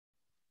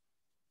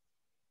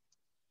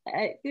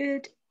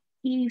Good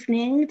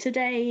evening.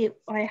 Today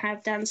I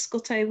have Dan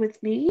Scottow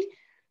with me.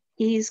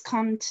 He's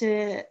come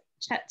to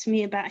chat to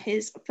me about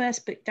his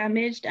first book,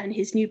 Damaged, and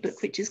his new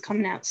book, which is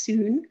coming out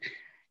soon.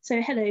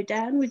 So, hello,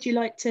 Dan. Would you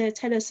like to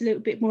tell us a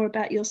little bit more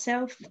about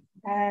yourself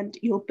and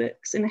your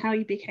books and how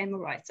you became a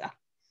writer?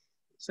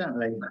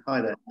 Certainly.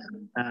 Hi there.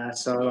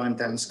 So I'm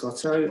Dan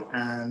Scottow,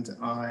 and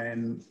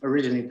I'm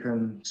originally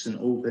from St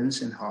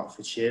Albans in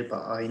Hertfordshire,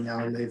 but I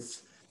now live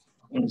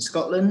in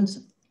Scotland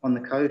on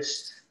the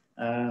coast.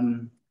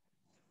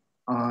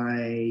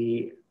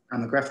 I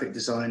am a graphic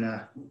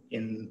designer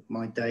in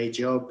my day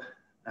job.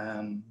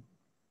 I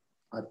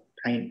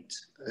paint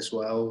as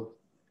well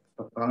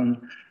for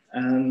fun.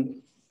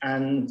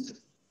 And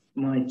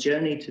my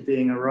journey to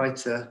being a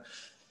writer,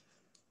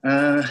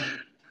 I've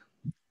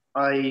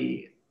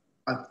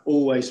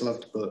always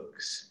loved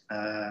books.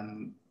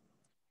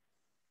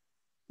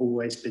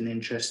 Always been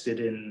interested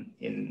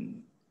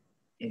in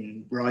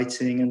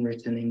writing and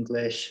written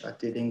English. I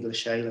did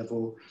English A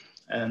level,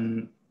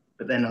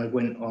 but then I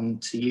went on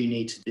to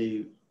uni to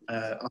do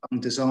art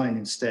and design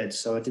instead.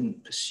 So I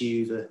didn't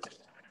pursue the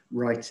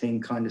writing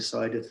kind of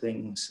side of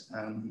things.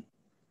 And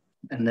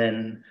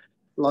then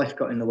life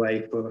got in the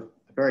way for a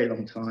very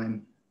long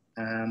time.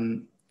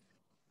 And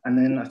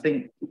then I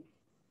think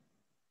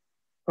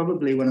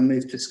probably when I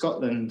moved to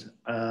Scotland,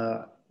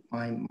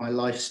 my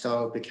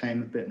lifestyle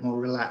became a bit more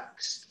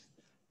relaxed,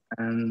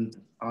 and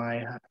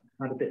I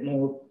had a bit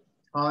more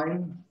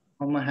time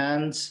on my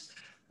hands.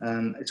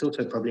 It's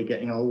also probably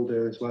getting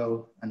older as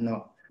well, and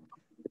not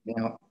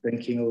out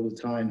drinking all the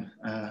time.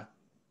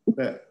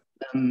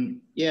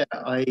 Yeah,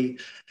 I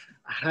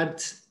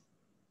had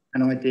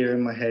an idea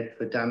in my head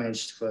for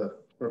Damaged for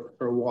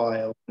a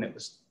while, and it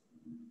was,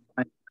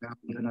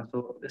 and I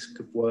thought this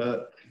could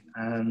work.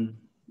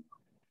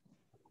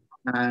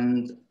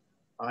 And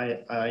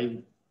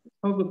I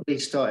probably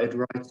started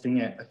writing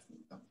it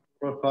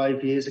 4 or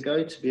 5 years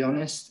ago, to be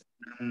honest.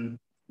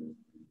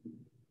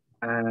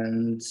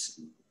 And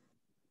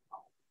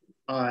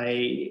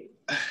I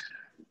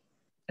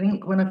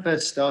think when I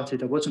first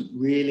started, I wasn't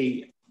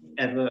really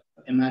ever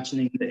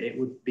imagining that it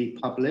would be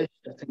published.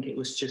 I think it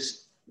was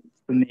just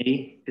for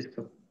me, just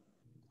for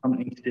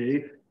something to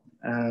do.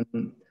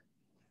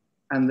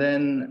 And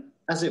then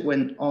as it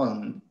went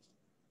on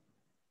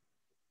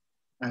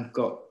and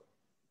got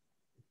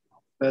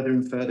further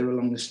and further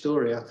along the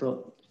story, I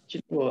thought, do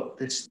you know what,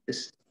 this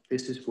is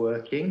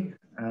working.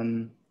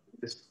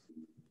 Just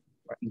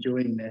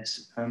enjoying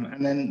this.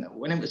 And then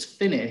when it was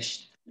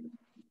finished,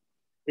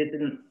 it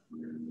didn't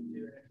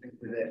do anything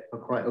with it for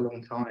quite a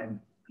long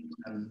time,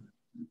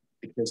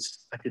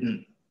 because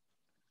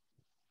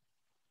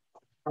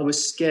I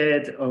was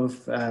scared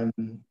of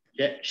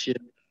rejection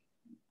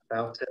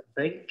about it,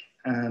 I think.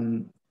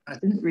 I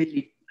didn't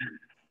really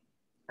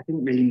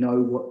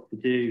know what to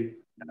do.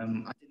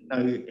 I didn't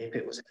know if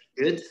it was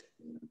any good.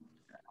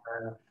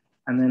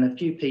 And then a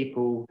few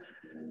people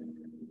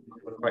who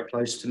were quite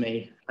close to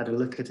me had a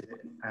look at it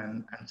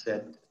and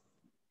said,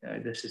 you know,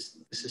 this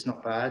is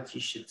not bad. You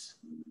should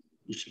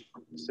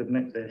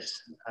submit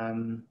this.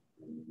 And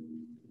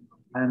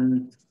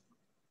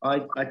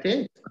I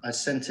did. I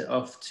sent it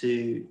off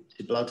to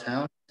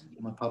Bloodhound,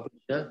 my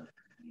publisher,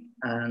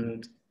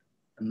 and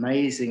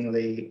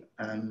amazingly,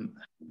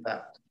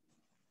 that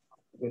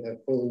with a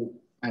full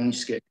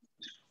manuscript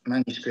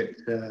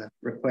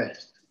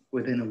request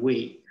within a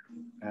week,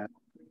 I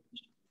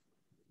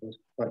was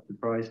quite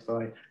surprised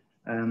by.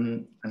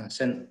 And I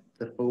sent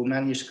the full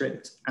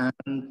manuscript,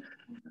 and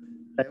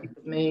they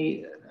offered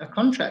me a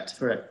contract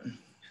for it,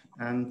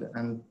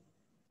 and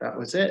that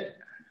was it.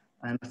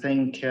 And I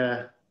think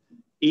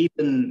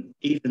even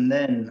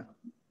then, I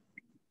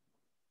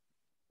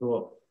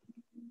thought,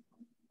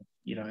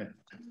 you know, I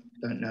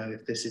don't know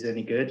if this is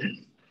any good.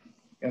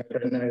 I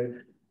don't know,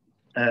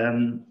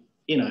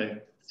 you know,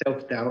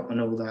 self-doubt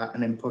and all that,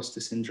 and imposter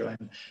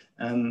syndrome.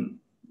 And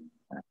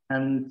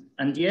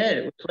yeah,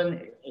 it was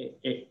when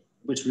it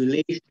was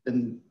released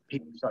and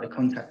people started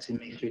contacting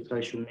me through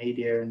social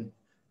media and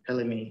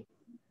telling me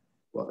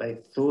what they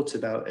thought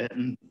about it,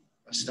 and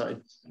I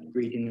started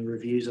reading the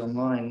reviews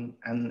online,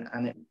 and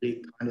it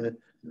really kind of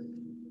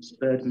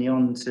spurred me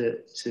on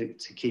to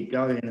keep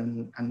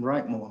going and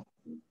write more.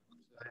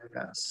 So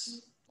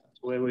that's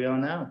where we are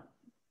now.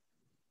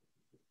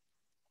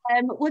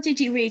 What did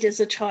you read as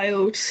a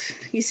child?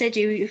 You said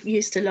you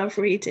used to love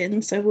reading,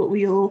 so what were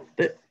your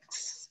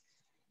books?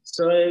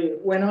 So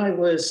when I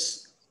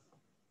was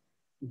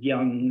a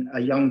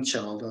young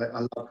child,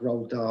 I loved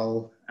Roald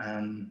Dahl.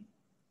 I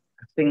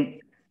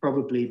think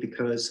probably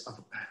because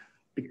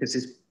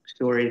his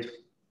stories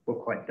were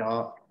quite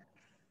dark,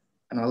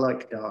 and I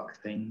like dark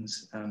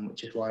things,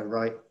 which is why I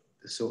write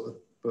the sort of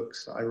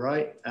books that I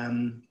write.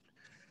 And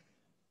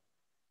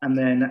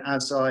then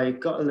as I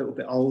got a little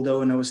bit older,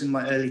 when I was in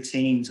my early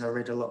teens, I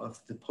read a lot of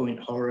the Point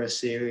horror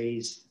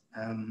series.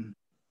 I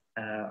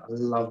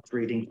loved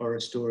reading horror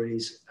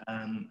stories.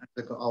 As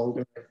I got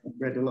older, I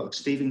read a lot of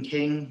Stephen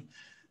King.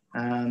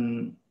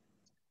 And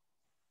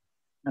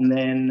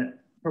then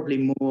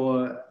probably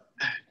more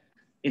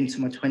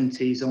into my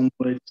 20s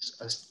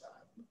onwards,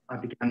 I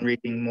began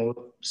reading more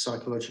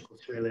psychological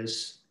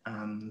thrillers,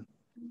 and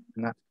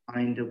that's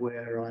kind of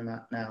where I'm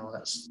at now.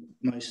 That's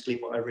mostly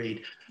what I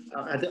read.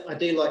 I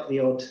do like the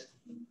odd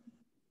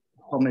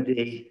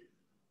comedy.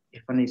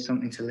 If I need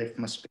something to lift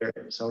my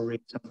spirits, I'll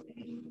read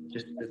something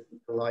just to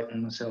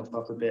lighten myself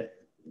up a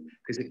bit,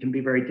 because it can be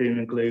very doom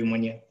and gloom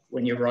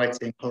when you're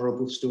writing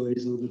horrible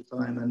stories all the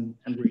time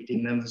and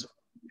reading them as well.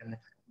 And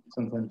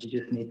sometimes you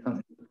just need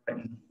something to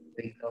lighten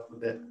things up a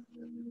bit.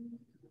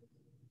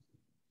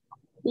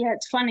 Yeah,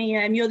 it's funny.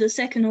 You're the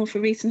second author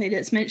recently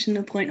that's mentioned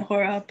the point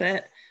horror,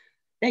 but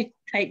they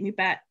take me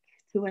back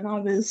to when I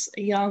was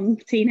a young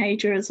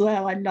teenager as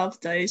well. I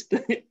loved those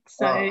books.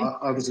 So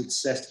I was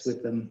obsessed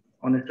with them.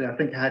 Honestly, I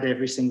think I had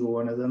every single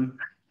one of them.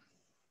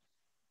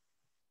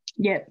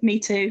 Yeah, me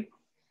too.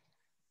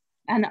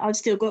 And I've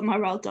still got my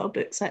Roald Dahl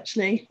books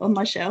actually on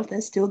my shelf.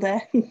 They're still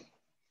there.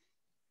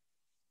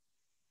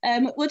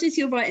 What does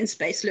your writing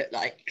space look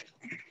like?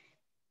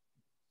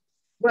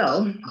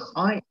 Well,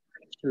 I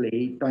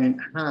actually don't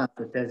have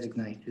a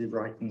designated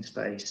writing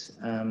space.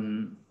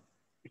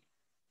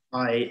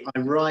 I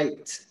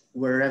write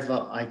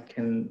wherever I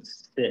can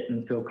sit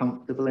and feel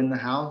comfortable in the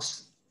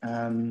house.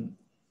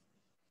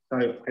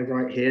 So I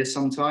write here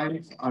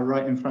sometimes. I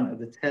write in front of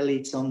the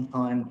telly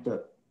sometimes,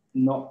 but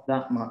not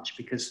that much,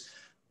 because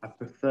I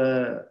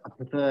prefer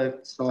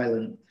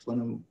silence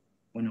when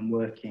I'm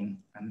working,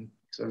 and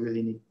so I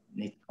really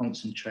need to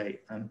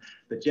concentrate.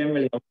 But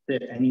generally, I'll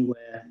sit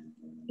anywhere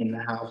in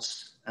the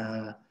house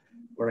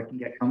where I can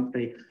get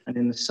comfy. And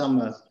in the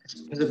summer,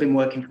 because I've been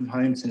working from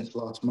home since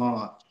last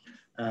March,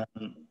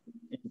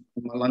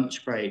 in my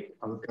lunch break,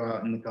 I would go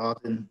out in the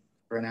garden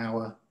for an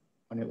hour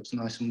when it was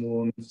nice and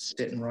warm,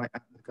 sit and write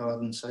out in the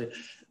garden. So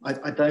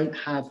I don't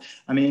have,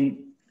 I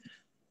mean,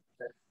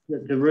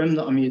 the room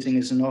that I'm using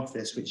as an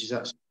office, which is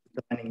actually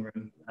the dining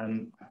room,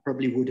 I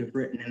probably would have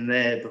written in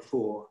there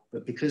before,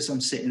 but because I'm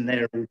sitting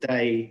there all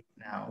day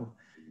now,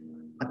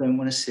 I don't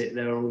want to sit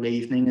there all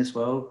evening as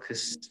well,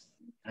 because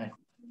it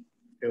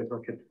feels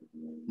like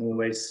I'm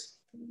always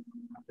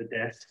at the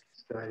desk.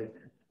 So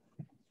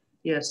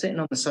yeah, sitting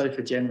on the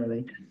sofa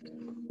generally,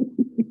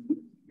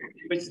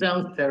 which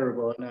sounds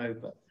terrible, I know,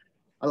 but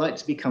I like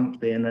to be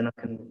comfy, and then I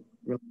can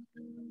get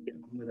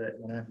on with it,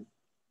 you know.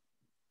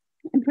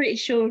 I'm pretty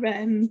sure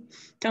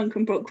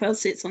Duncan Brockwell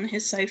sits on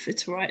his sofa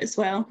to write as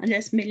well,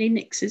 unless Millie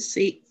nicks his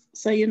seat.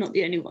 So you're not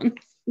the only one.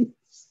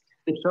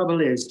 The trouble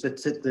is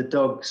that the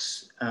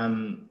dogs,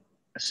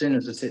 as soon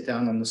as I sit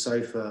down on the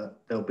sofa,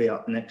 they'll be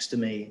up next to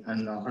me,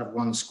 and I'll have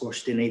one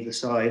squashed in either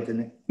side,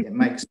 and it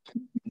makes it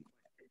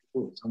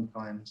difficult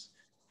sometimes.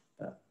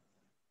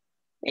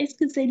 It's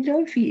because they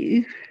love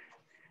you.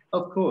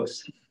 Of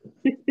course.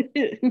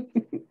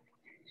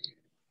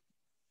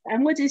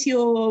 And what does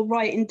your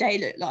writing day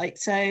look like?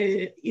 So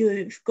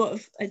you've got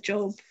a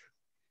job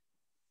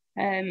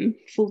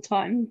full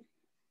time.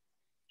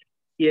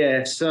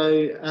 Yeah,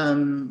 so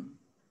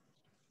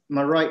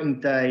my writing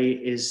day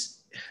is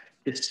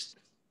just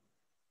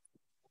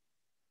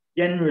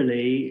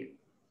generally,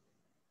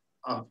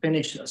 I'll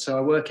finish, so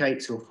I work 8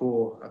 till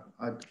 4.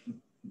 I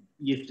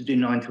used to do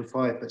 9 till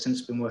 5, but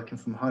since I've been working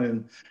from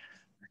home,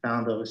 I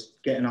found I was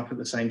getting up at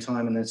the same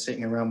time and then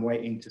sitting around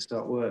waiting to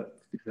start work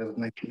because there was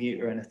no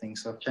commute or anything.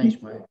 So I've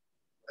changed my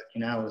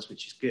working hours,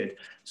 which is good.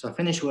 So I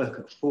finish work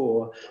at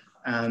 4.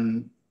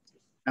 And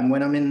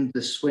when I'm in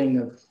the swing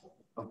of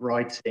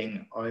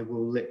writing, I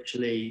will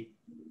literally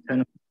turn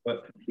on the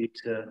work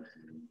computer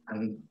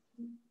and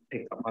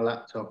pick up my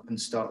laptop and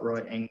start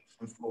writing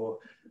from 4.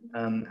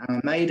 And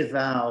I made a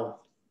vow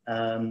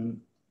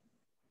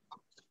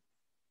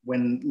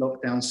when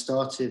lockdown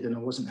started and I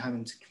wasn't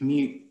having to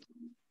commute.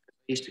 I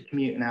used to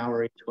commute an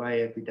hour each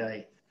way every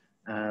day.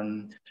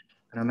 And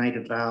I made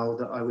a vow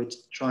that I would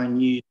try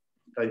and use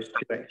those 2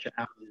 extra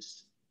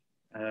hours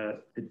to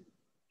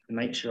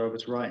make sure I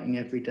was writing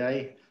every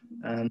day.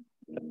 I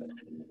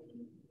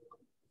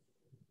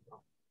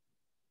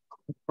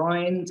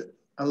find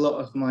a lot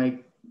of my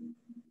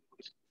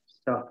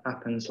stuff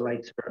happens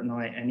later at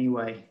night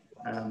anyway.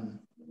 I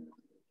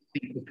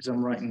think because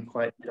I'm writing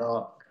quite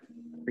dark,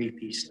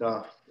 creepy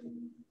stuff,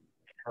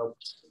 it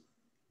helps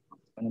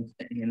when I'm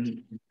sitting in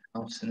the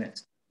house and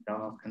it's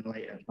dark and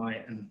late at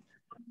night, and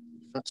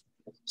that's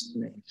to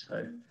me.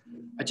 So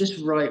I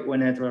just write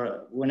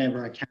whenever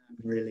I can,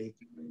 really,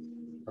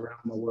 around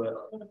my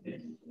work.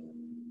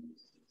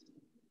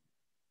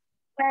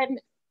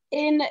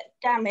 In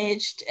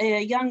Damaged,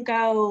 a young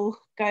girl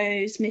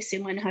goes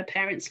missing when her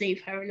parents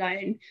leave her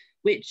alone,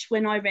 which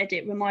when I read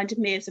it reminded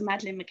me of the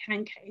Madeleine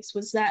McCann case.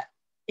 Was that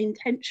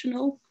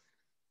intentional?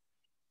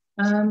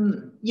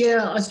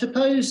 Yeah, I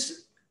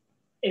suppose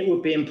it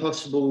would be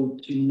impossible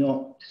to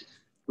not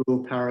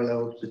draw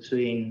parallels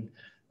between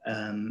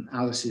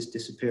Alice's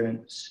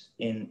disappearance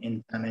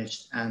in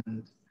Damaged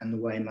and the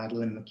way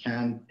Madeleine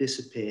McCann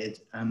disappeared.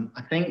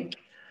 I think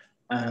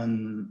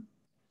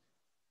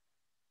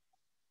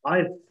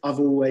I've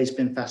always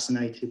been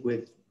fascinated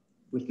with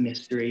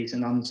mysteries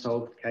and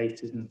unsolved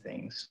cases and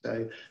things.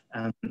 So,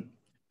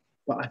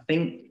 but I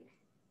think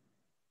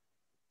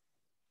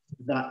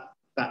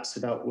that's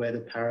about where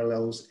the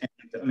parallels end.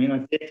 I mean,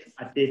 I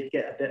did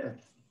get a bit of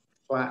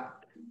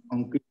flack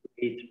on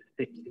Goodreads,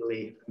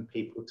 particularly from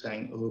people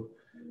saying, "Oh,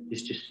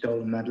 it's just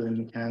stolen Madeleine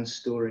McCann's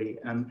story,"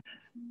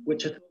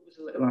 which I thought was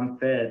a little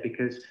unfair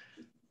because,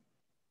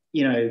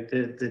 you know,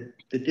 the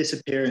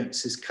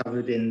disappearance is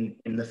covered in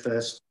the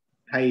first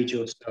page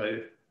or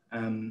so,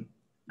 and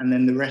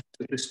then the rest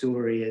of the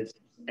story is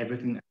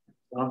everything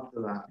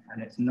after that,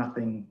 and it's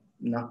nothing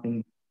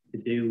to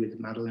do with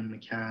Madeleine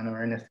McCann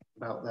or anything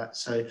about that.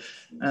 So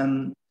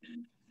I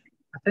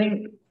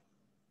think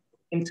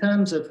in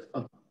terms of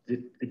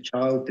the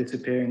child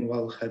disappearing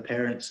while her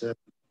parents are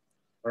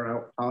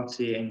out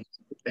partying,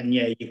 then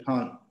yeah, you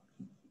can't.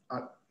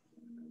 Of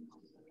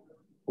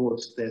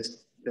course,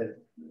 there's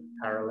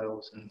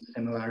parallels and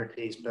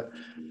similarities, but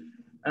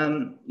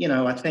you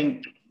know, I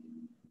think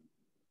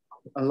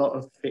a lot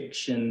of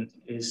fiction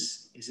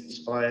is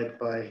inspired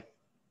by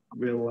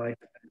real life,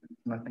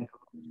 and I think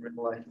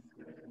real life is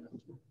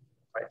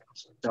quite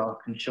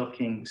dark and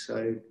shocking.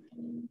 So,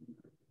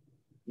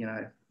 you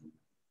know.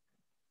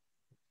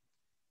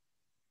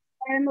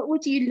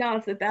 What do you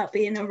love about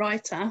being a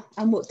writer,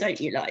 and what don't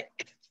you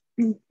like?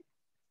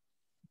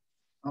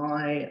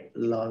 I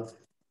love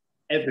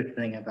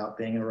everything about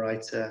being a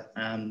writer,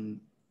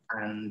 and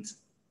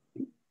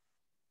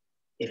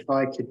if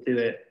I could do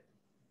it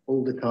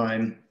all the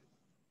time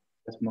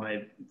as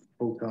my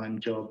full-time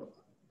job,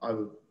 I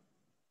would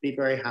be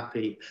very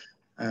happy.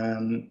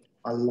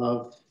 I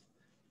love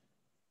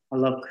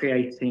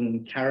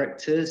creating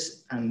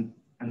characters and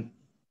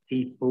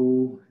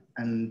people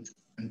and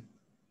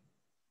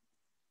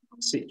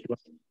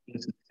situations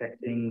and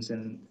settings,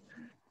 and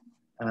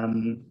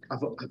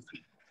I've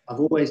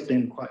always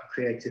been quite a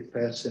creative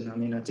person. I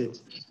mean, I do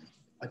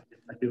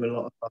a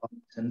lot of art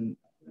and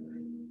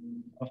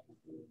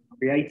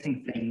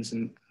creating things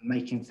and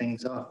making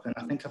things up, and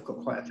I think I've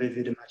got quite a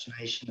vivid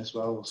imagination as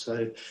well.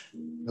 So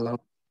I love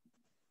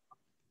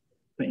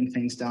putting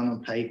things down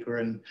on paper,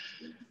 and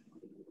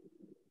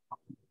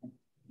I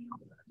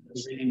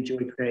really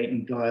enjoy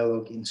creating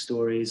dialogue in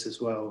stories as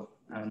well.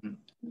 And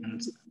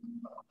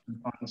I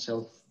find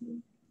myself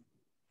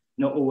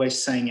not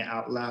always saying it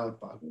out loud,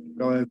 but I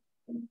go over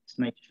to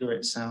make sure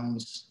it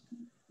sounds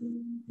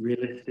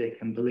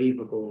realistic and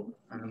believable.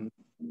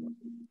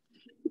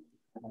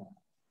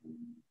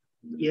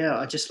 Yeah,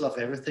 I just love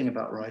everything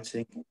about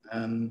writing.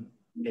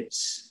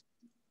 It's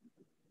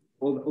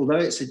although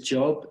it's a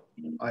job,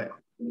 I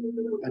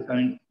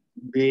don't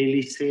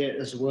really see it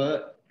as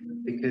work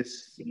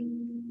because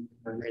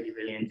I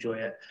really enjoy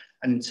it.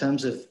 And in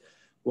terms of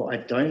what I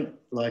don't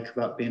like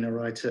about being a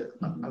writer,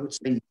 I would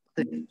say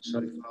nothing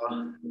so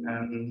far.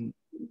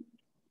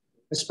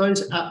 I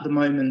suppose at the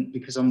moment,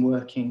 because I'm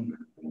working,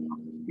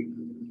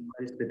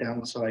 the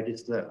downside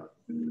is that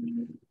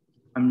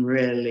I'm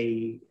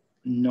really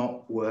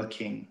not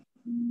working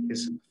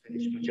because I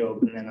finish my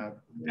job and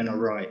then I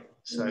write.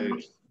 So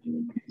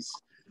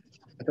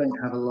I don't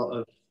have a lot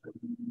of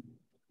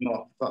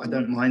but I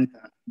don't mind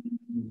that.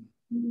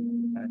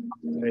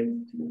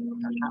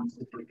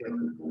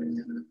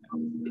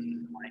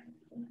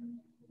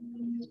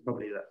 It's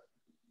probably that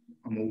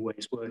I'm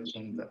always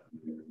working, but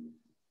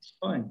it's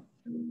fine.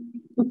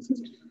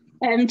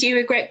 Do you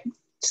regret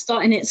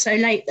starting it so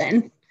late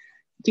then?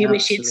 Do you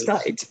wish you'd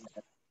started?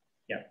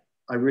 Yeah,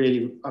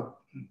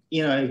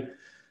 you know,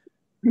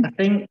 I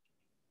think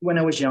when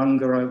I was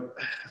younger,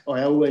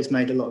 I always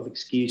made a lot of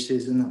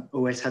excuses and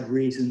always had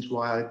reasons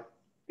why I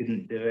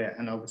didn't do it.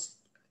 And I was,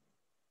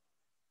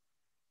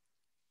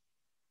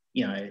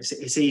 you know,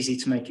 it's easy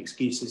to make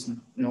excuses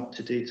not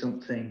to do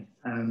something.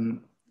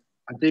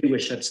 I do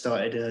wish I'd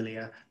started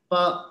earlier,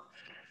 but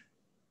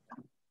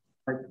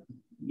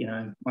you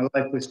know, my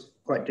life was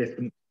quite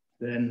different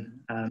then.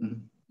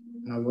 And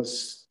I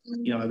was,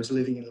 you know, I was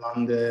living in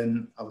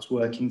London. I was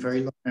working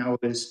very long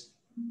hours.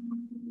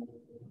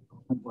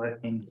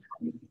 Working,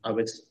 I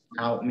was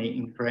out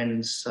meeting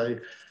friends. So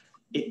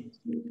it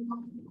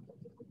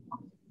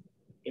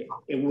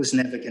was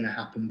never going to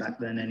happen back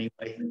then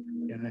anyway.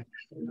 You know,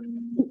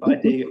 but I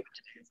do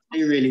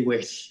really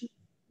wish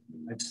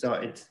I'd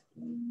started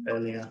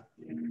earlier.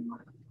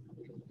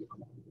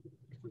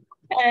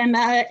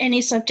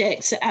 Any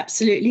subjects that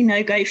absolutely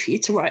no go for you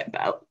to write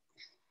about?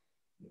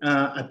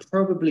 I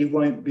probably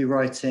won't be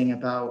writing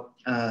about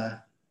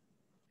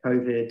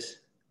COVID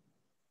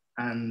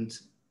and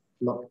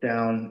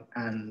lockdown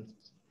and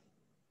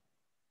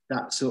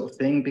that sort of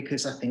thing,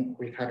 because I think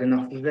we've had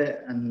enough of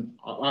it, and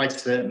I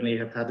certainly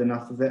have had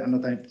enough of it, and I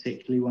don't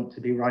particularly want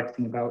to be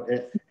writing about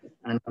it,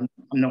 and I'm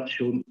not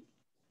sure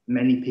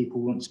many people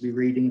want to be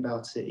reading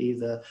about it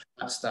either.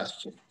 That's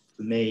just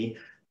for me.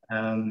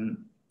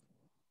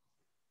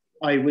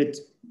 I would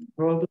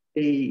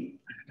probably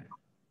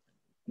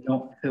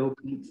not feel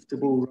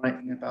comfortable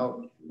writing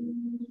about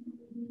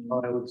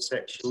child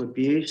sexual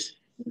abuse.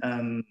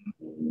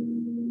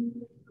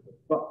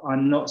 But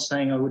I'm not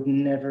saying I would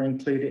never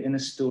include it in a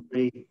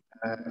story.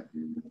 I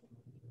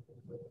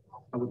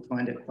would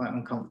find it quite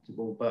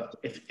uncomfortable. But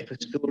if a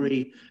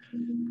story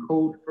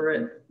called for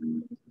it,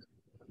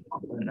 I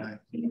don't know.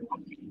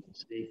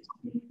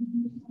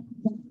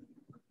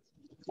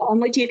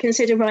 Would you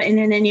consider writing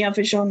in any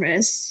other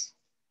genres?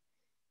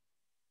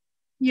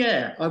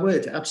 Yeah, I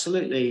would,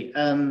 absolutely.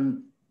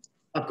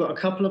 I've got a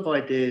couple of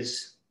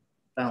ideas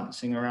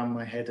bouncing around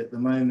my head at the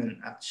moment,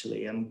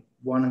 actually, and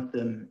one of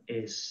them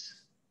is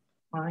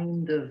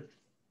kind of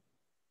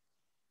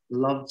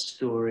love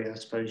story, I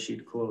suppose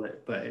you'd call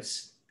it, but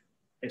it's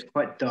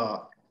quite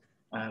dark.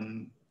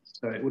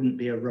 So it wouldn't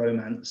be a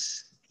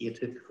romance, your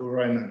typical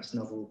romance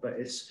novel, but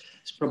it's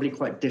probably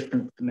quite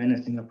different from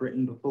anything I've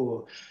written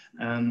before.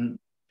 And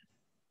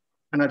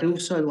I'd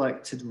also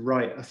like to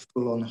write a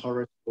full-on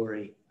horror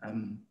story. I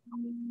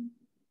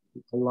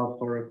love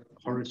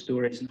horror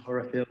stories and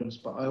horror films,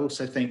 but I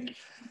also think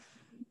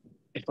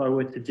if I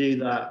were to do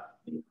that,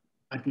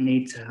 I'd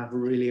need to have a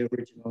really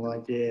original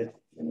idea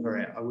for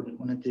it. I wouldn't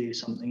want to do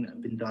something that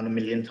had been done a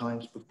million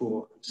times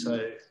before.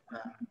 So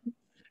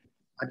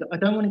I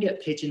don't want to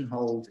get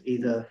pigeonholed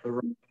either for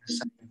writing the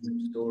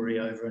same story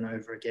over and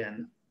over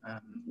again.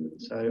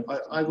 So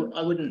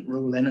I wouldn't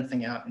rule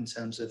anything out in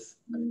terms of,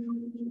 I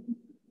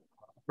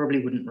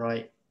probably wouldn't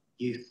write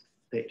youth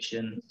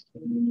fiction. I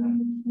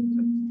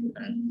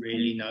don't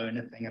really know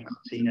anything about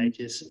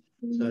teenagers.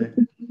 So.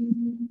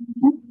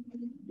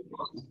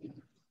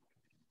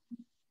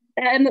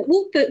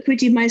 What book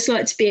would you most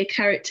like to be a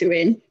character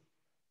in?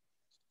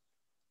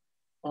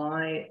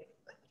 I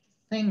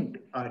think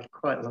I'd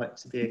quite like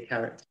to be a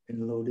character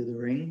in Lord of the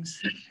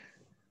Rings.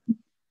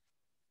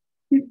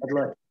 I'd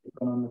like to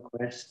go on the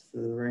quest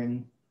for the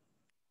ring.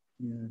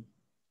 Yeah.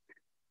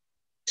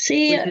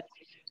 See,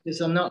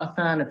 because I'm not a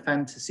fan of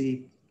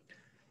fantasy.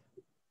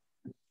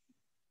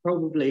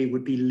 Probably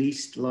would be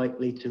least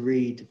likely to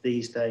read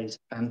these days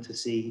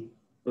fantasy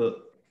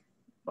book,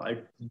 but I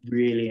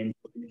really enjoy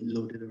the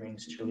Lord of the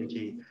Rings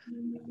trilogy.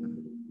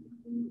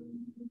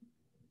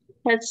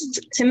 that's,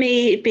 to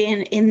me,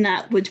 being in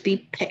that would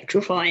be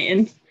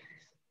petrifying.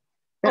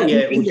 Oh yeah,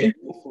 it would be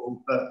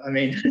awful, but I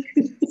mean,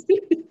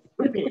 it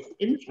would be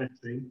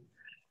interesting.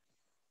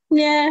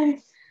 Yeah,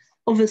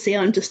 obviously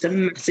I'm just a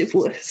massive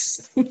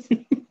wuss.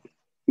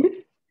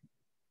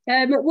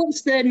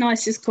 What's the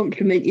nicest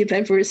compliment you've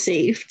ever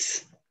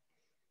received?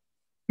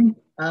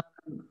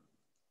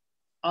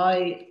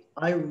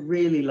 I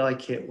really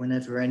like it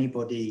whenever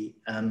anybody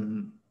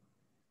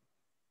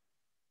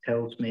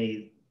tells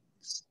me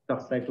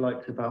stuff they've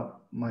liked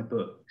about my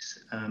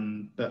books,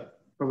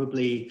 but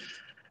probably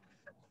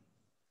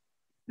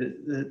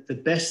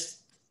the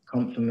best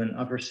compliment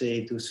I've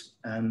received was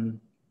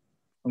from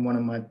one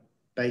of my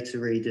beta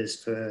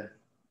readers for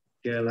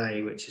Girl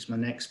A, which is my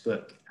next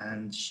book,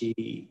 and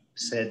she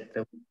said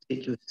there was a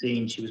particular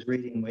scene she was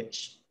reading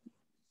which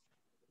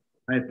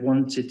I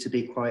wanted to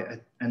be quite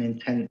an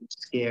intense,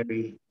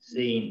 scary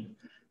scene,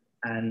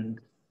 and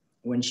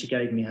when she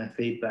gave me her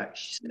feedback,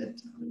 she said,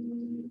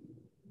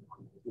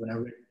 when I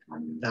read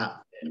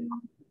that bit,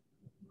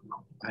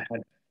 I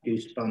had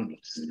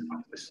goosebumps. It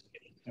was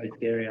so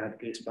scary, I had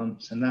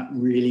goosebumps, and that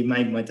really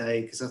made my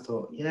day because I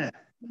thought, yeah,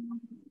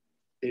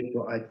 did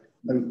what I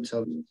hoped I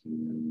would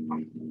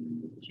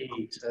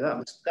achieve. So that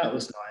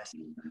was nice.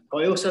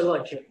 But I also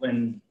like it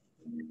when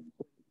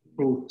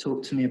people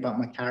talk to me about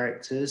my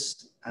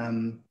characters,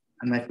 and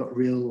they've got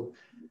real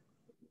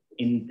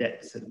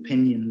in-depth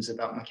opinions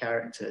about my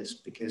characters,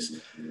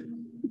 because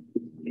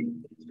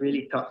it's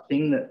really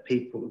touching that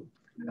people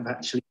have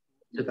actually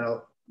talked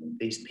about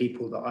these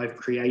people that I've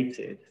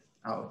created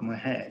out of my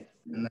head,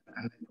 and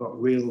they've got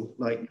real,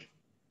 like,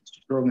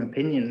 strong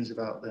opinions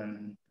about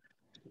them.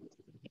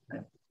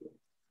 And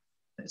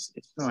it's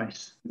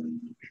nice.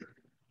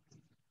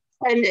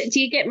 And do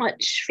you get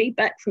much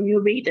feedback from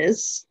your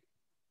readers?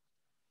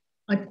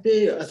 I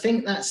do. I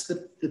think that's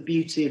the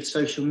beauty of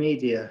social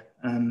media.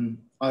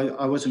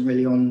 I wasn't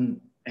really on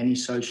any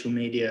social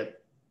media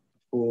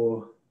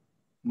before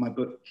my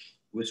book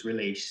was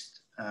released.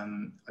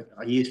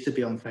 I used to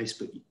be on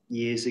Facebook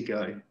years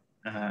ago,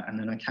 and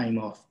then I came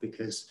off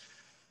because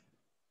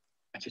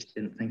I just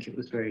didn't think it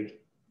was very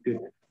good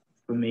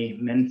for me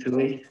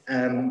mentally.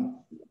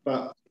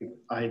 But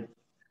I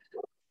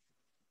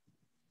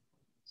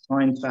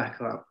signed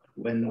back up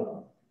when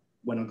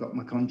I got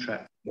my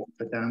contract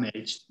for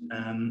Damaged,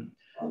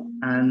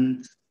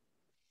 and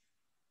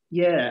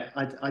yeah,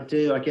 I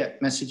do. I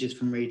get messages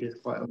from readers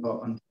quite a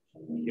lot on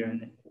here,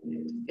 and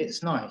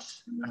it's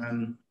nice.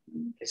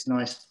 It's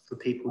nice for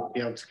people to be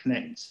able to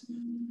connect,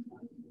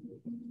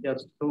 be able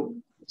to talk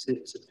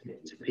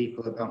to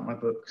people about my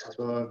books as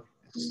well.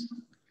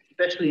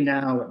 Especially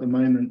now at the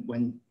moment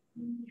when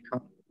you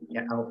can't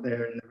get out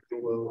there in the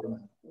real world and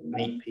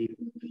meet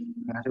people.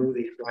 I had all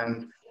these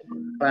plans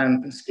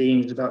and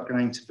schemes about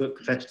going to book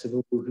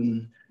festivals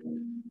and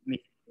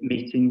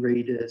meeting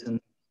readers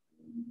and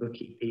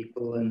booky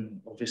people,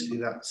 and obviously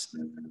that's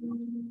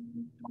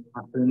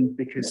happened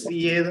because the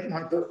year that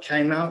my book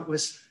came out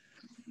was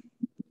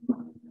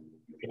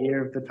the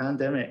year of the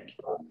pandemic.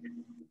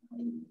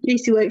 At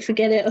least you won't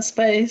forget it, I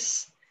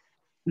suppose.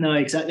 No,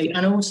 exactly.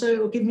 And also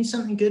it'll give me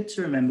something good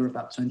to remember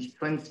about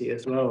 2020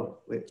 as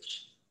well,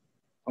 which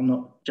I'll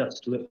not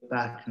just look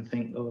back and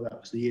think, oh, that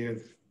was the year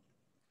of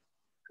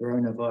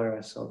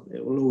coronavirus,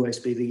 it will always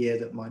be the year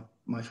that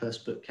my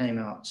first book came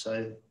out.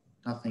 So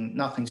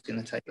nothing's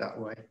going to take that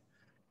away.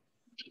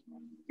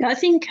 I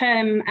think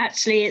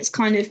actually it's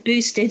kind of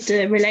boosted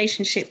the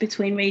relationship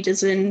between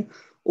readers and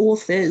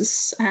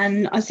authors.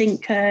 And I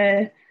think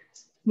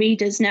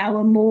readers now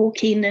are more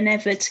keen than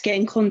ever to get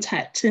in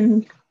contact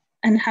and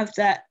have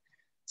that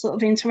sort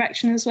of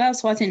interaction as well.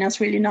 So I think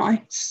that's really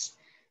nice.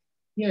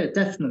 Yeah,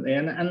 definitely.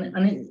 And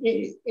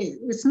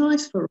it's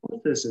nice for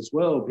authors as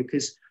well,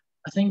 because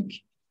I think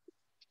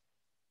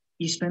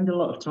you spend a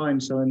lot of time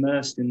so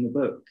immersed in the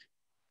book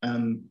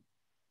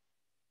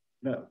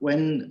that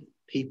when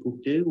people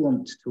do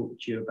want to talk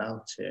to you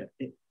about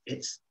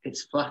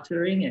it's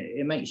flattering.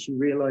 It makes you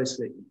realize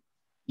that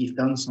you've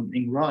done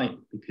something right,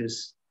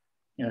 because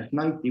if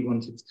nobody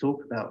wanted to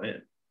talk about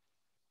it,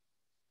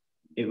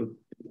 it would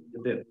be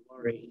a bit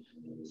worried.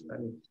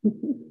 So.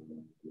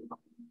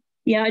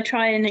 Yeah, I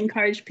try and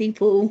encourage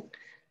people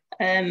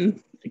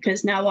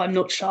because now I'm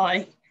not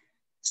shy,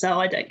 so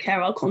I don't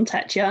care. I'll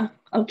contact you.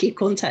 I'll keep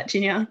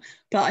contacting you,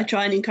 but I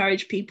try and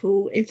encourage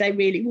people if they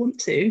really want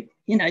to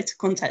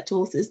contact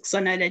authors, because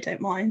I know they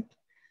don't mind.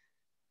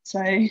 So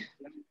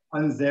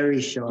I'm very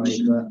shy,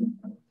 but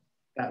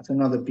that's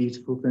another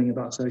beautiful thing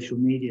about social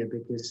media,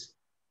 because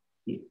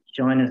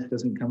shyness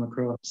doesn't come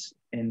across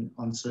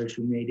on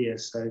social media.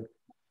 So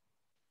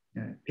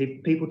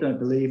people don't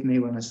believe me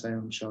when I say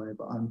I'm shy,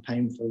 but I'm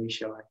painfully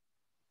shy.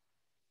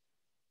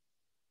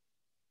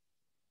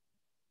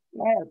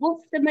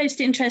 What's the most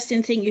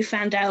interesting thing you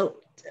found out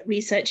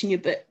researching your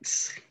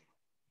books?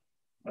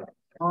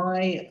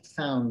 I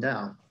found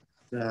out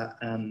that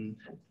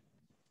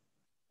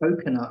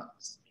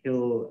coconuts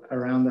kill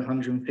around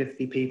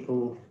 150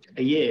 people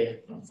a year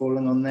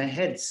falling on their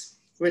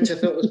heads, which I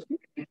thought was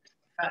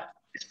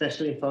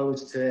especially if I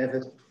was to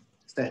ever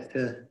set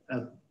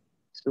a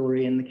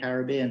story in the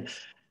Caribbean.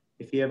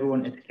 If you ever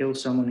wanted to kill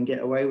someone and get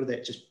away with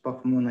it, just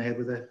pop them on the head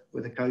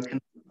with a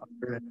coconut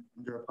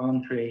under a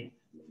palm tree.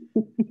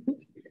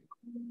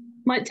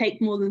 Might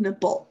take more than a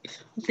bop.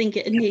 I think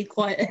it'd need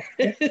quite a...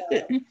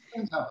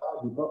 Depends how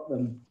hard you bop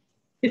them.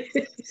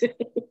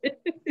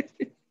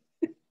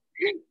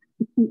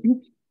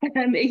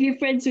 Are you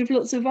friends with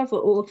lots of other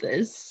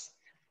authors?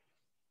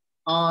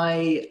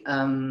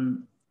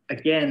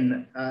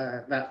 Again,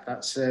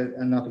 that's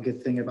another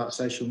good thing about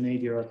social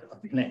media.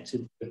 I've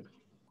connected with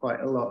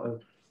quite a lot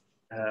of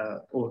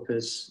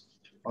authors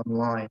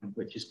online,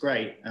 which is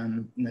great.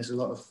 And there's a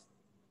lot of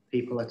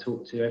people I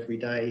talk to every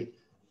day,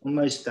 on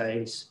most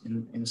days,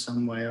 in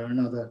some way or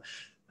another.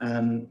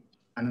 And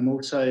I'm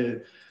also,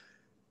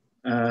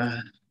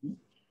 I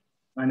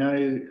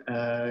know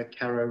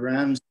Caro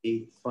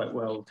Ramsey quite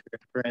well through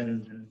a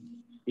friend, and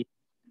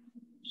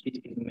she's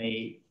given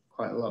me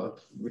quite a lot of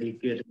really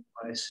good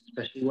advice,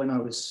 especially when I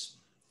was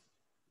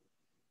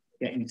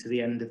getting to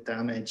the end of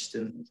Damaged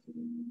and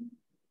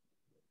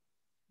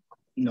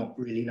not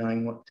really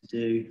knowing what to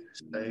do.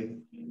 So,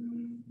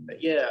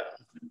 but yeah,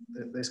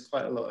 there's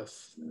quite a lot of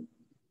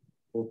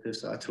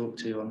authors that I talk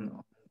to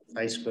on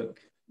Facebook,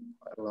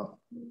 quite a lot.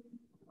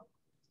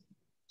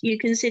 Do you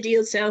consider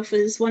yourself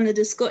as one of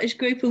the Scottish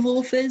group of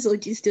authors, or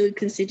do you still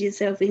consider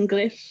yourself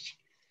English?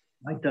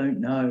 I don't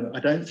know. I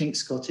don't think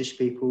Scottish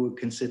people would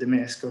consider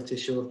me a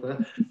Scottish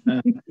author.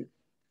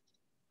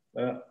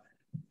 But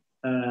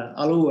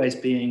I'll always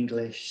be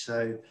English.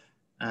 So,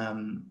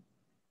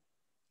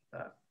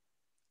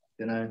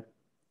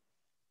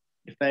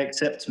 if they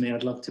accept me,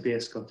 I'd love to be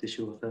a Scottish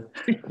author.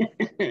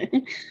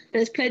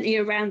 There's plenty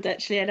around,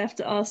 actually. I'd have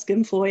to ask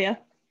them for you.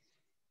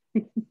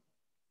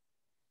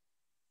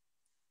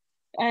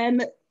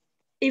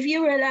 If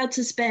you were allowed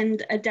to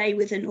spend a day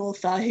with an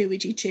author, who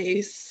would you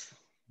choose?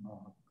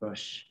 Oh,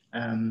 gosh.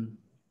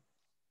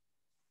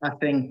 I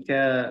think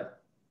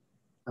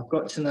I've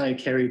got to know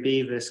Kerry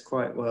Beavis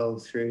quite well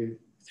through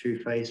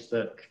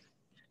Facebook,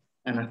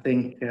 and I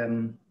think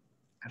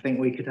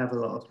we could have a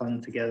lot of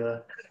fun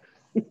together.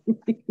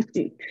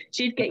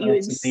 She'd get you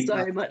in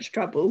so much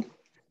trouble.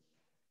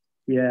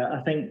 Yeah,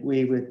 I think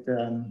we would.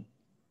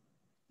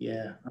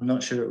 Yeah, I'm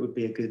not sure it would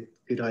be a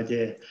good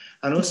idea.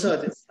 And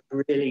also, I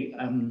really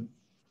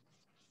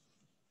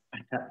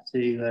attached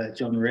to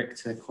John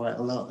Richter quite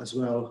a lot as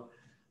well,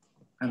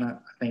 and I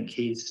think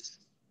he's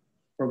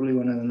probably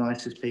one of the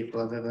nicest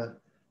people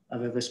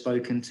I've ever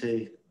spoken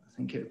to. I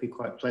think it would be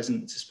quite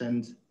pleasant to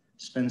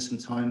spend some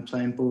time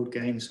playing board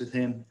games with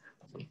him.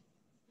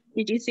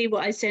 Did you see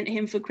what I sent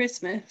him for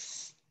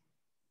Christmas?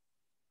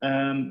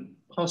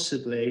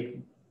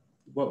 Possibly.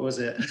 What was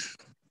it?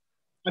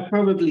 I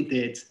probably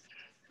did.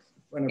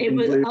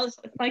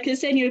 I can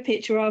send you a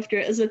picture after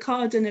it as a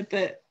card and a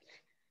book.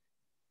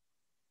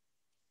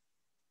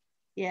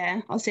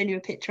 Yeah, I'll send you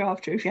a picture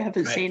after if you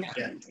haven't seen it.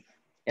 Yeah.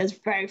 It was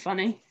very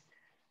funny.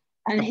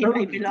 And he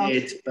made me laugh.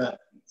 But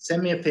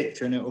send me a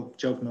picture and it will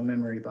jog my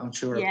memory, but I'm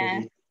sure I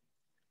probably...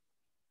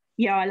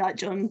 Yeah, I like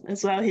John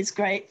as well. He's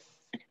great.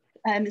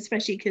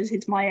 Especially because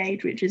he's my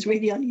age, which is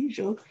really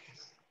unusual.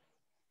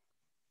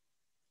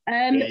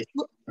 I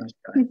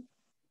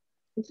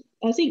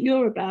think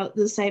you're about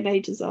the same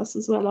age as us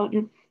as well, aren't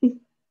you?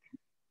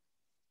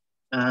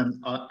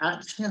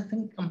 Actually, I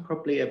think I'm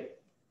probably a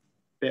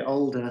bit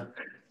older.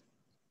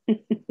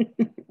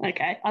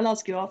 Okay, I'll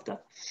ask you after.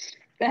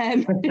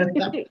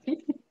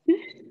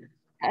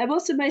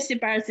 What's the most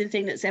embarrassing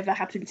thing that's ever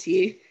happened to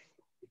you?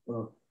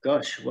 Oh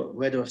gosh,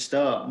 where do I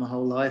start? My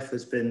whole life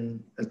has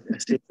been a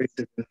series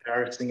of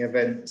embarrassing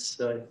events.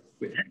 So,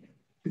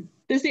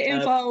 Does it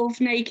involve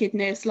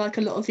nakedness like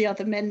a lot of the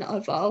other men that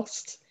I've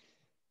asked?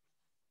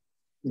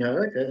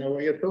 no, I don't know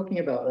what you're talking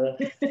about there.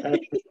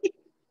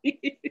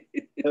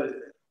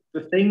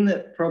 The thing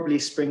that probably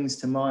springs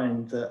to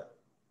mind that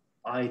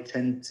I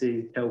tend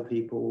to tell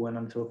people when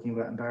I'm talking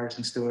about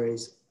embarrassing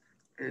stories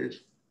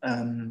is,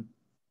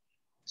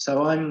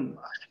 so I'm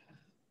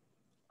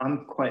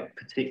quite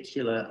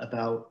particular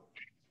about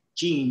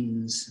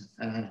jeans,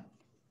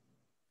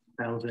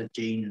 velvet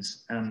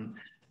jeans, and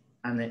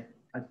I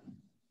don't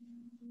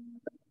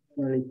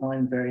really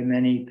find very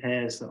many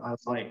pairs that I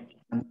like.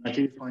 And I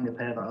do find a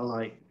pair that I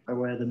like. I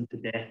wear them to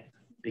death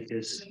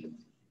because you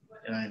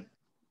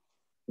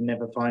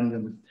never find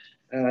them.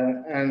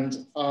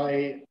 And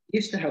I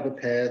used to have a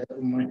pair that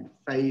were my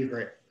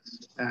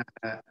favourites,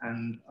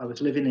 and I was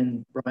living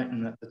in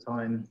Brighton at the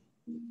time.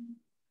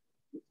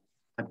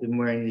 I've been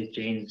wearing these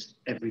jeans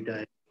every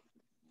day,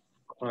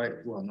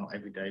 quite well, not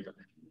every day, but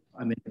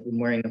I mean, I've been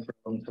wearing them for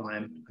a long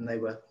time, and they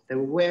were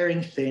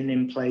wearing thin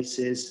in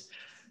places.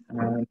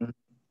 And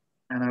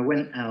I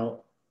went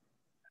out.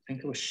 I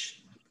think I can't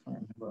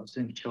remember. I was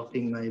doing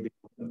shopping maybe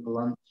for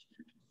lunch,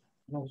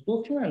 and I was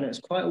walking around. It was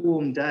quite a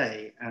warm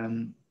day,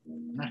 and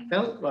I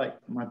felt like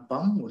my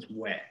bum was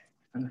wet,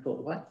 and I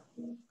thought, what?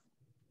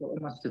 I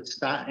must have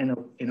sat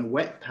in a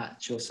wet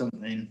patch or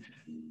something.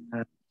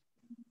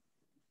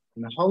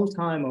 And the whole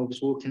time I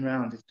was walking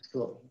around, I just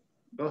thought,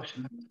 gosh,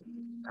 I must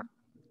have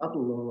a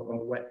puddle or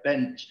a wet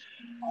bench.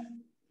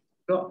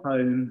 Got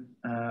home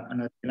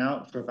and I'd been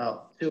out for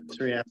about 2 or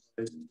 3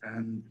 hours,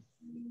 and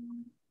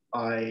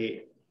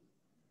I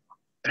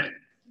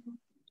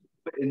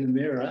put in the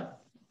mirror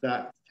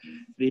that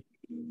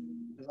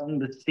on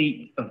the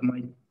seat of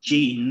my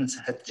jeans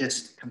had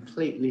just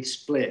completely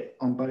split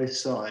on both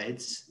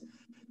sides.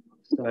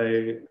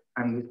 So,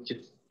 and was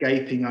just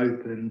gaping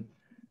open,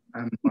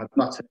 and my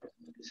buttocks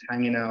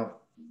hanging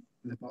out,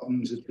 the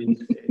bottoms had been,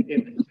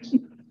 it was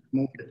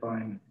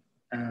mortifying.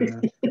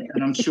 And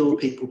I'm sure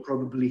people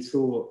probably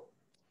thought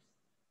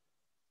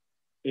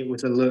it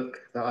was a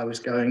look that I was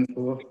going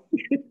for.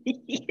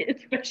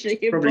 Especially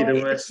Probably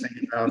the worst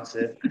thing about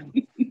it,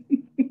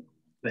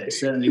 but it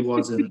certainly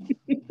wasn't.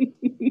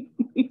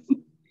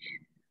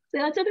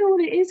 So I don't know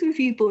what it is with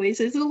you boys.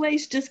 There's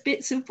always just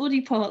bits of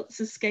body parts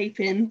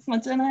escaping. I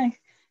don't know.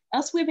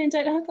 Us women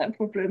don't have that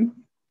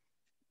problem.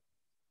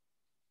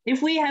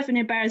 If we have an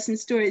embarrassing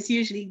story, it's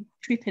usually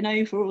tripping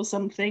over or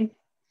something.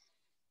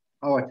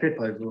 Oh, I trip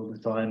over all the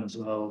time as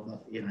well,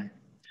 but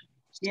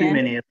it's Yeah. too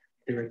many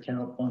to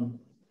recount one.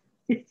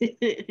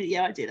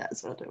 Yeah, I do that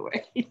as well, don't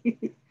worry.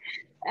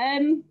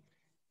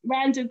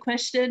 Random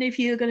question. If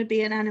you were going to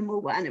be an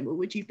animal, what animal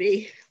would you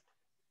be?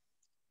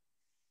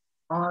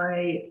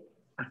 I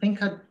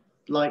think I'd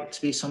like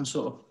to be some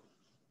sort of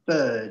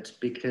bird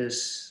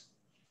because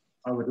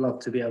I would love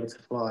to be able to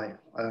fly.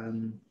 I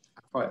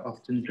quite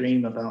often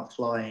dream about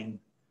flying,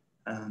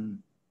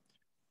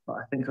 but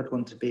I think I'd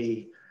want to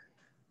be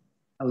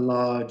a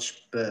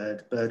large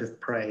bird of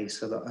prey,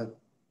 so that I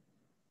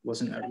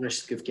wasn't at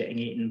risk of getting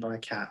eaten by a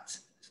cat.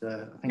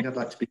 So I think I'd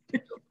like to be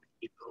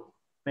eagle,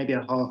 maybe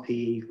a harpy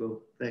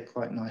eagle. They're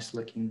quite nice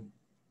looking,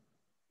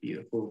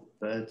 beautiful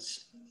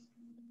birds.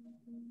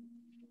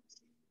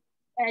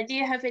 Do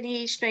you have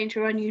any strange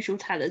or unusual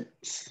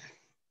talents?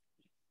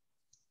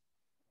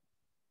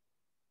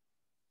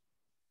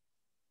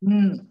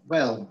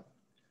 Well,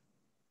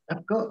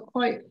 I've got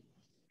quite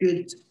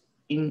good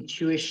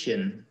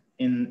intuition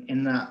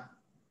in that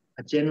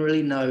I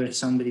generally know if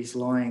somebody's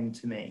lying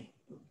to me.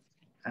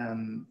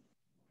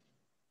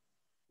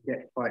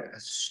 Get quite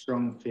a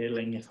strong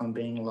feeling if I'm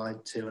being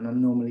lied to, and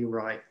I'm normally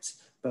right.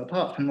 But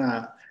apart from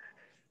that,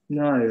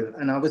 no.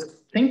 And I was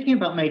thinking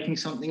about making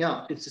something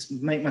up to just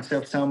make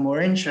myself sound more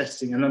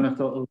interesting. And then I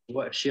thought, oh,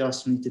 what if she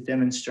asked me to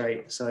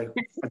demonstrate? So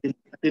I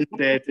didn't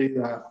dare do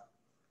that.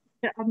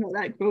 I'm not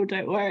that cruel,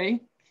 don't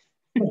worry.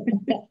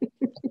 Everyone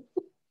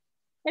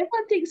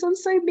thinks I'm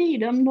so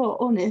mean. I'm not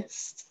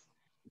honest.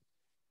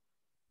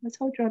 I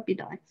told you I'd be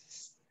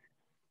nice.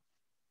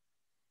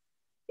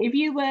 If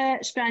you were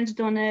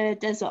stranded on a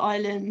desert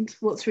island,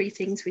 what 3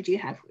 things would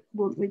you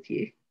want with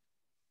you?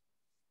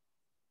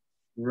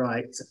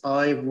 Right.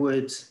 I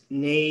would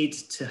need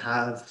to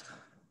have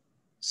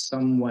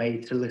some way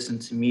to listen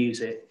to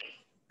music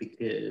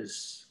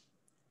because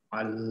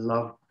I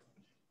love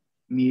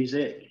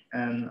music,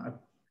 and I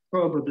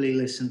probably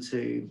listen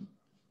to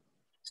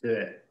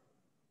it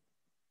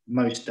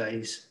most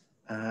days.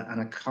 And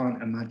I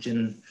can't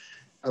imagine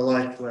a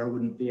life where I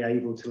wouldn't be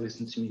able to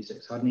listen to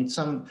music. So I'd need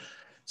some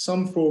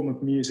form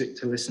of music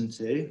to listen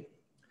to.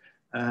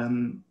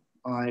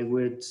 I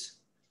would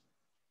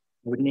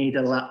need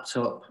a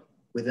laptop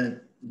with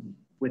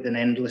an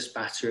endless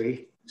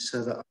battery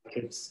so that I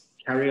could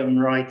carry on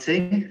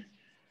writing.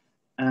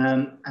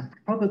 and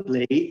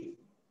probably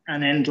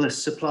an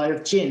endless supply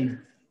of gin.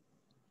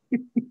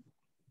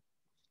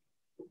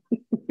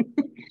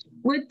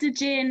 Would the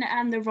gin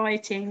and the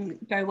writing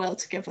go well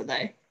together,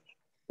 though?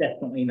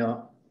 Definitely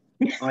not.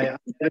 I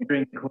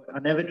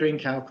never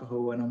drink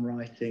alcohol when I'm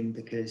writing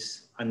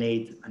because I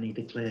need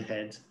a clear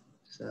head.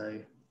 So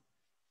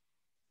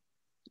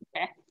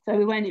yeah, so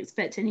we won't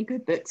expect any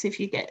good books if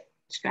you get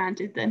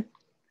stranded then.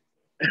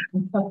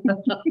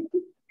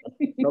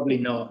 probably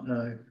not.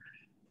 No.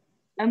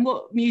 And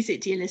what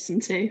music do you listen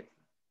to?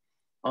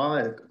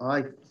 I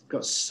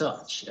got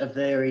such a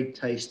varied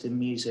taste in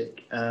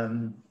music. I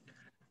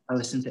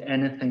listen to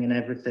anything and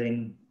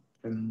everything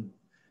from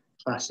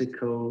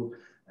classical,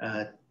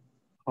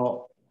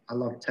 pop. I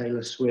love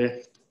Taylor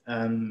Swift.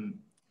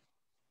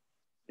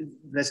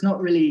 There's not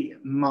really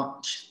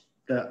much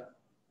that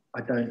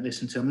I don't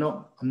listen to. I'm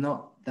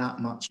not that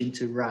much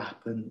into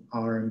rap and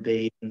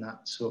R&B and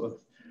that sort of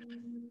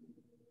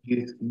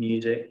youth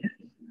music.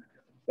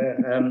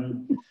 But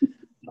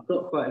I've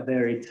got quite a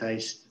varied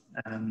taste.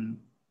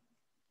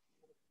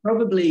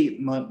 Probably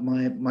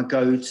my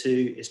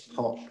go-to is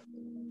pop.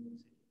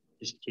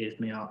 Just cheers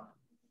me up.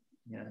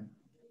 Yeah.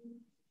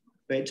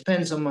 But it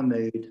depends on my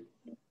mood.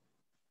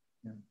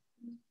 Yeah.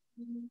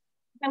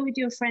 How would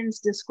your friends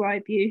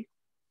describe you?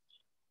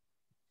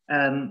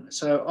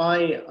 So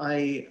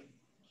I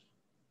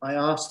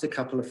asked a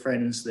couple of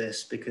friends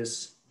this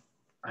because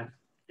I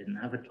didn't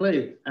have a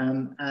clue,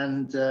 and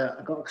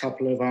I got a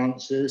couple of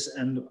answers,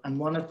 and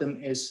one of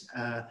them is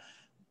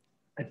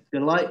a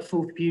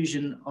delightful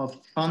fusion of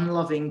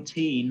fun-loving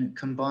teen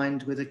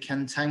combined with a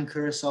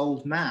cantankerous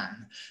old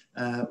man,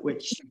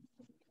 which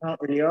I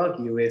can't really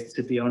argue with,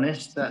 to be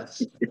honest.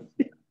 That's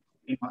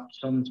pretty much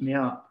sums me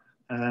up.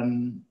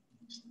 And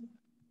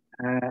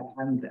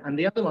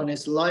the other one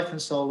is life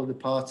and soul of the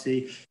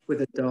party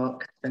with a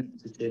dark,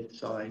 sensitive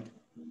side.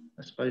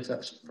 I suppose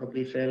that's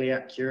probably fairly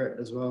accurate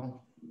as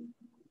well.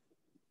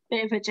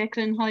 Bit of a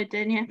Jekyll and Hyde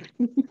then, yeah.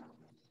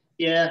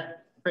 Yeah,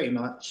 pretty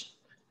much.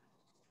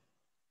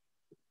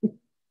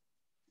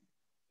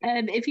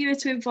 If you were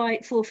to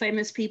invite 4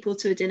 famous people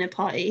to a dinner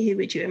party, who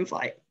would you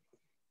invite?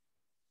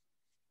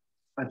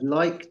 I'd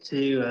like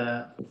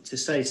to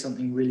say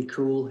something really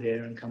cool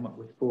here and come up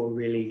with 4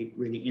 really,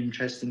 really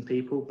interesting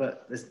people,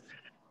 but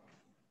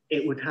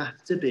it would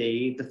have to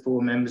be the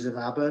 4 members of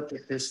ABBA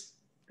because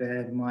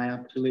they're my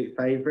absolute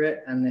favourite.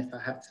 And if I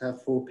had to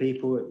have 4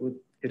 people, it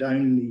could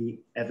only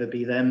ever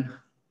be them,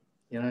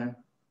 you know.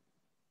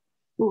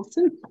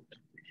 Awesome.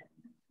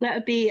 That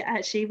would be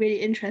actually really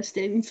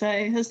interesting. So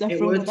there's nothing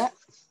wrong with that.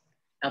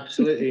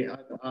 Absolutely.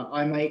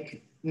 I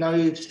make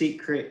no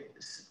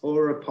secrets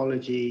or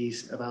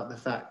apologies about the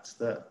fact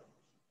that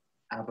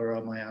ABBA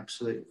are my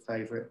absolute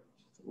favourite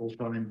of all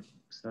time.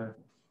 So,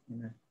 you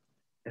know,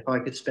 if I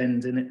could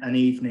spend an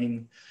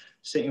evening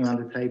sitting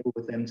around a table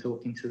with them,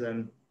 talking to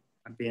them,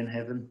 I'd be in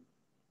heaven.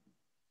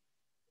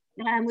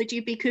 And would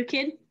you be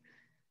cooking?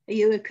 Are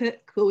you a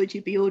cook or would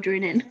you be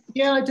ordering in?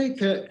 Yeah, I do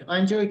cook. I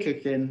enjoy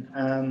cooking.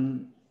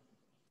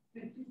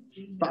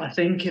 But I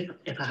think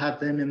if I had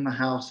them in my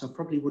house, I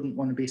probably wouldn't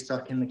want to be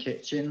stuck in the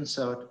kitchen.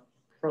 So I'd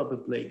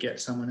probably get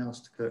someone else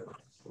to cook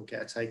or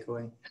get a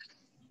takeaway.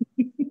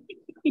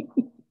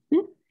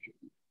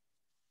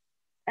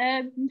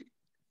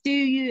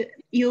 Do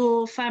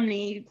your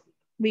family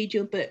read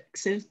your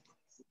books? Are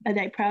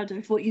they proud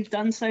of what you've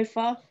done so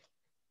far?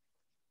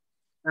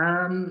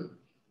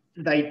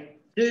 They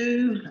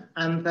do,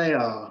 and they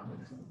are.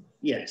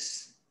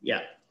 Yes,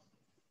 yeah.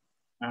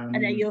 Are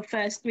they your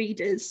first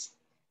readers?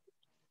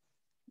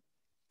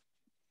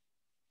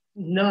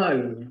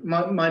 No,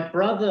 my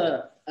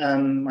brother,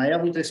 my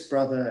eldest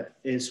brother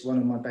is one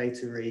of my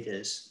beta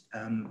readers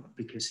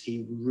because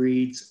he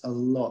reads a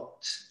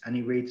lot, and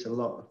he reads a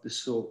lot of the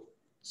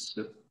sorts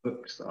of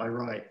books that I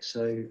write.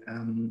 So,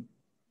 and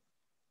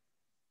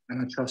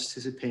I trust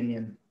his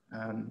opinion,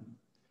 and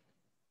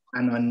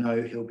I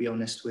know he'll be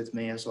honest with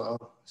me as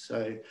well.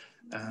 So,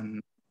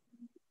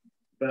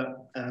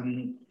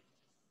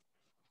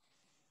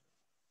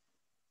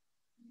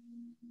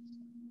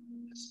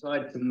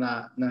 aside from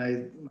that,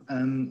 no.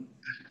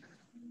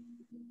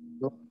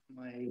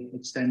 My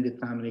extended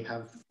family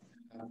have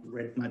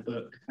read my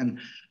book, and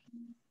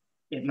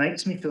it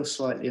makes me feel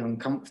slightly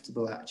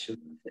uncomfortable, actually.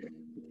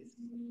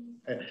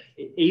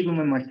 Even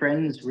when my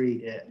friends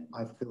read it,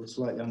 I feel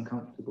slightly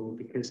uncomfortable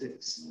because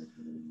it's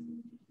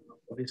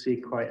obviously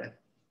quite a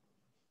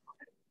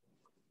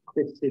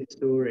twisted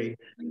story,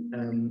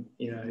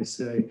 you know.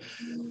 So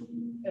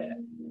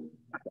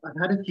I've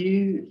had a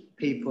few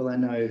people I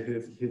know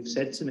who've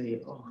said to me,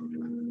 "Oh, I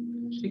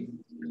actually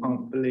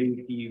can't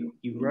believe you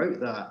wrote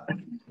that.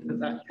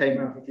 That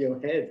came out of your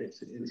head.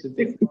 It's a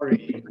bit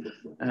worrying."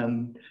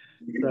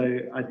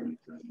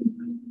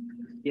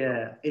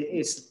 Yeah,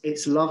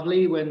 it's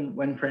lovely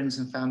when friends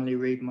and family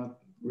read my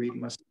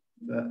stuff,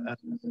 but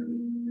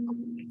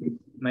it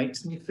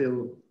makes me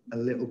feel a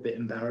little bit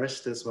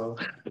embarrassed as well.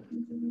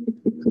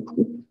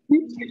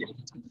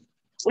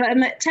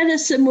 Tell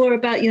us some more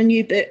about your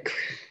new book.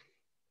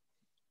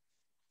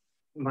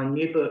 My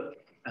new book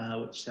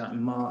which is out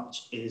in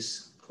March,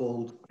 is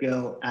called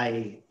Girl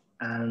A,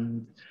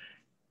 and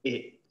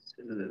the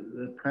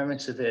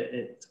premise of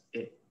it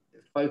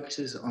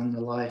focuses on the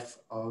life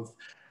of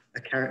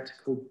a character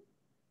called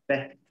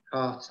Beth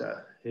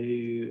Carter,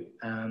 who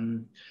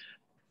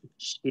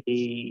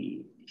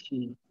she's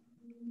a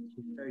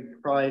very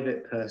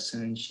private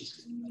person, and she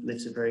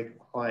lives a very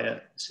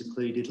quiet,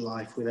 secluded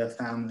life with her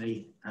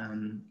family.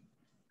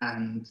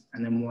 And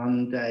then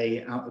one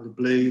day, out of the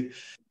blue,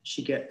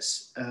 she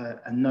gets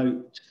a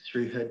note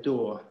through her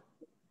door,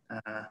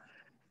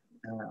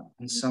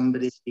 and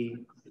somebody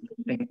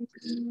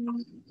thinks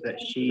that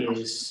she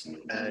is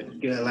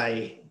Girl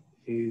A,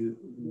 who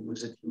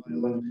was a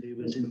child who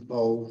was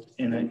involved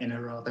in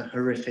a rather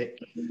horrific,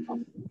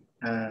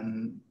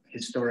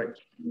 historic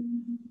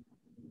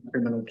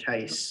criminal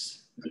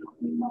case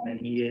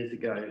many years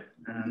ago.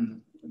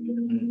 And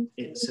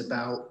it's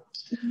about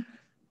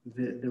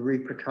the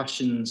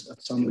repercussions of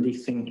somebody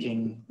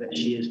thinking that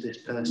she is this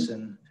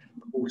person.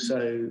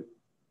 Also,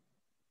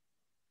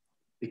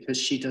 because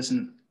she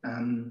doesn't,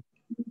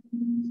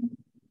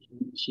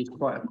 she's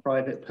quite a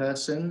private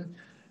person,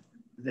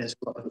 there's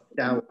a lot of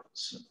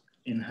doubts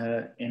in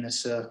her inner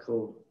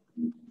circle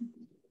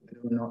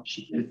whether or not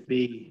she could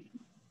be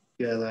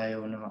Girl A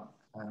or not.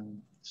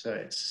 So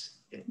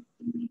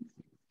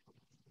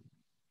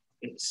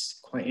it's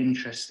quite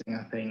interesting,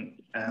 I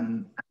think.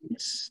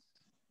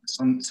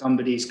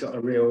 Somebody's got a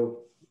real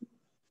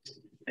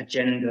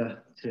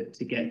agenda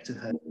to get to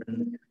her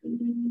and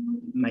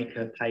make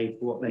her pay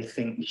for what they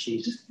think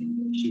she's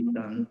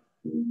done.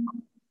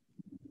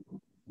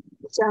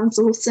 Sounds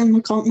awesome. I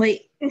can't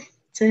wait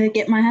to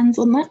get my hands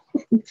on that.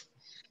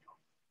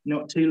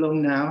 Not too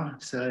long now,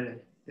 so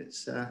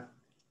it's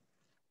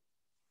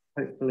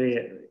hopefully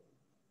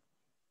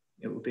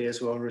it will be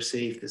as well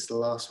received as the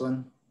last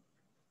one.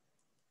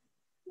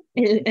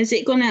 Has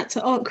it gone out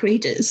to ARC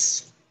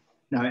readers?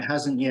 No, it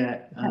hasn't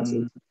yet. I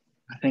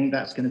think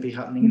that's going to be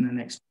happening in the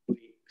next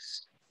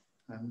weeks.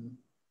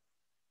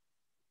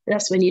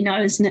 That's when you know,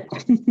 isn't it?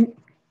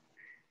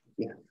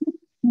 Yeah.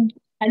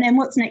 And then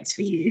what's next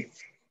for you?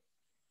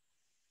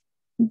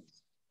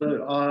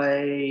 So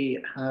I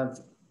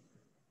have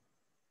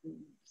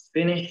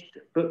finished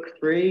book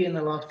 3 in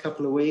the last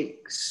couple of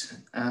weeks.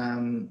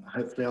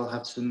 Hopefully I'll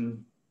have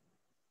some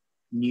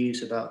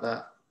news about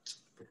that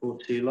before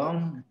too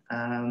long.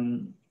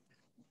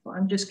 But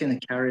I'm just going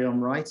to carry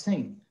on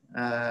writing.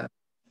 I've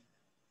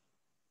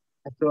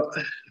got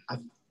a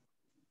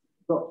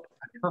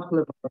couple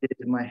of ideas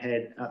in my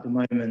head at the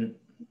moment.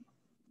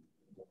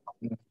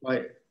 I'm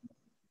quite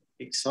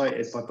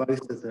excited by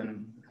both of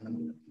them.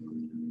 I'm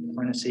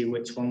trying to see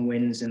which one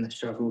wins in the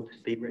struggle to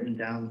be written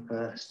down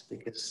first,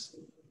 because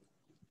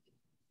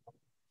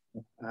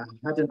I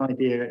had an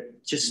idea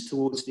just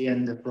towards the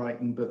end of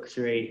writing book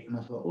 3, and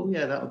I thought, oh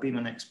yeah, that'll be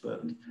my next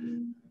book.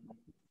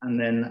 And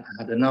then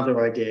I had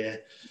another idea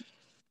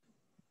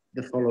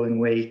the following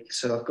week,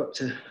 so I've got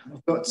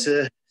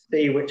to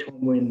see which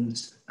one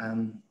wins.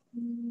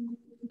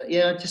 But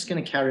yeah, I'm just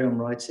going to carry on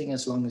writing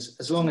as long as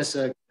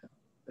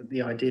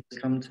the ideas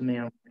come to me.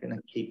 I'm going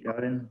to keep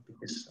going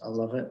because I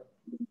love it.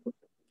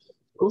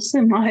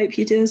 Awesome. I hope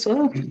you do as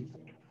well. And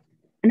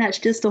that's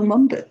just on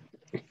one book.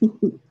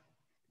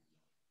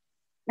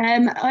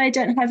 I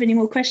don't have any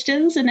more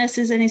questions unless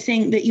there's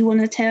anything that you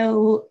want to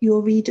tell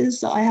your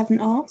readers that I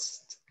haven't asked.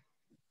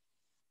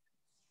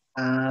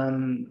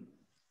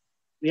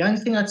 The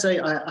only thing I'd say,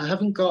 I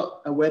haven't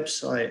got a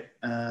website,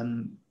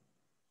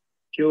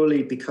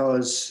 purely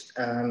because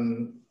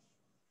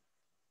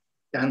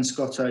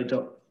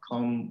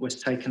danscottow.com was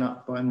taken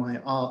up by my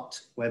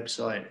art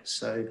website.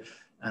 So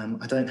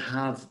I don't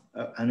have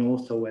an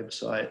author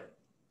website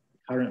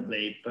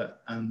currently,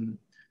 but I'm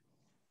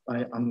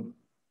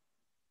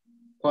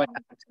quite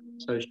active on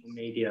social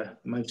media,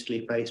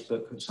 mostly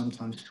Facebook and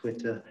sometimes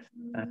Twitter.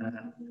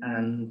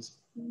 And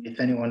if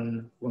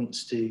anyone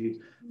wants to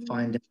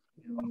find it,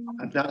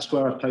 that's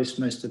where I post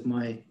most of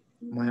my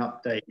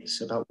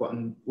updates about what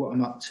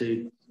I'm up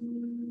to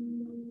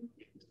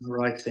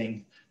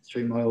writing,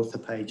 through my author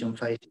page on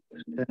Facebook.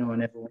 If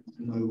anyone ever wants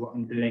to know what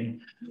I'm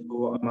doing or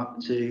what I'm up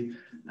to,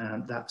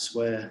 that's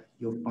where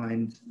you'll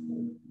find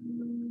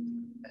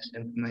best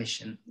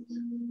information.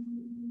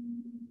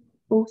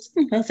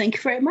 Awesome. Well, thank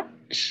you very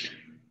much.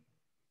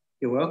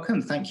 You're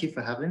welcome. Thank you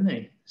for having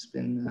me. It's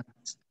been a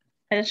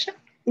pleasure.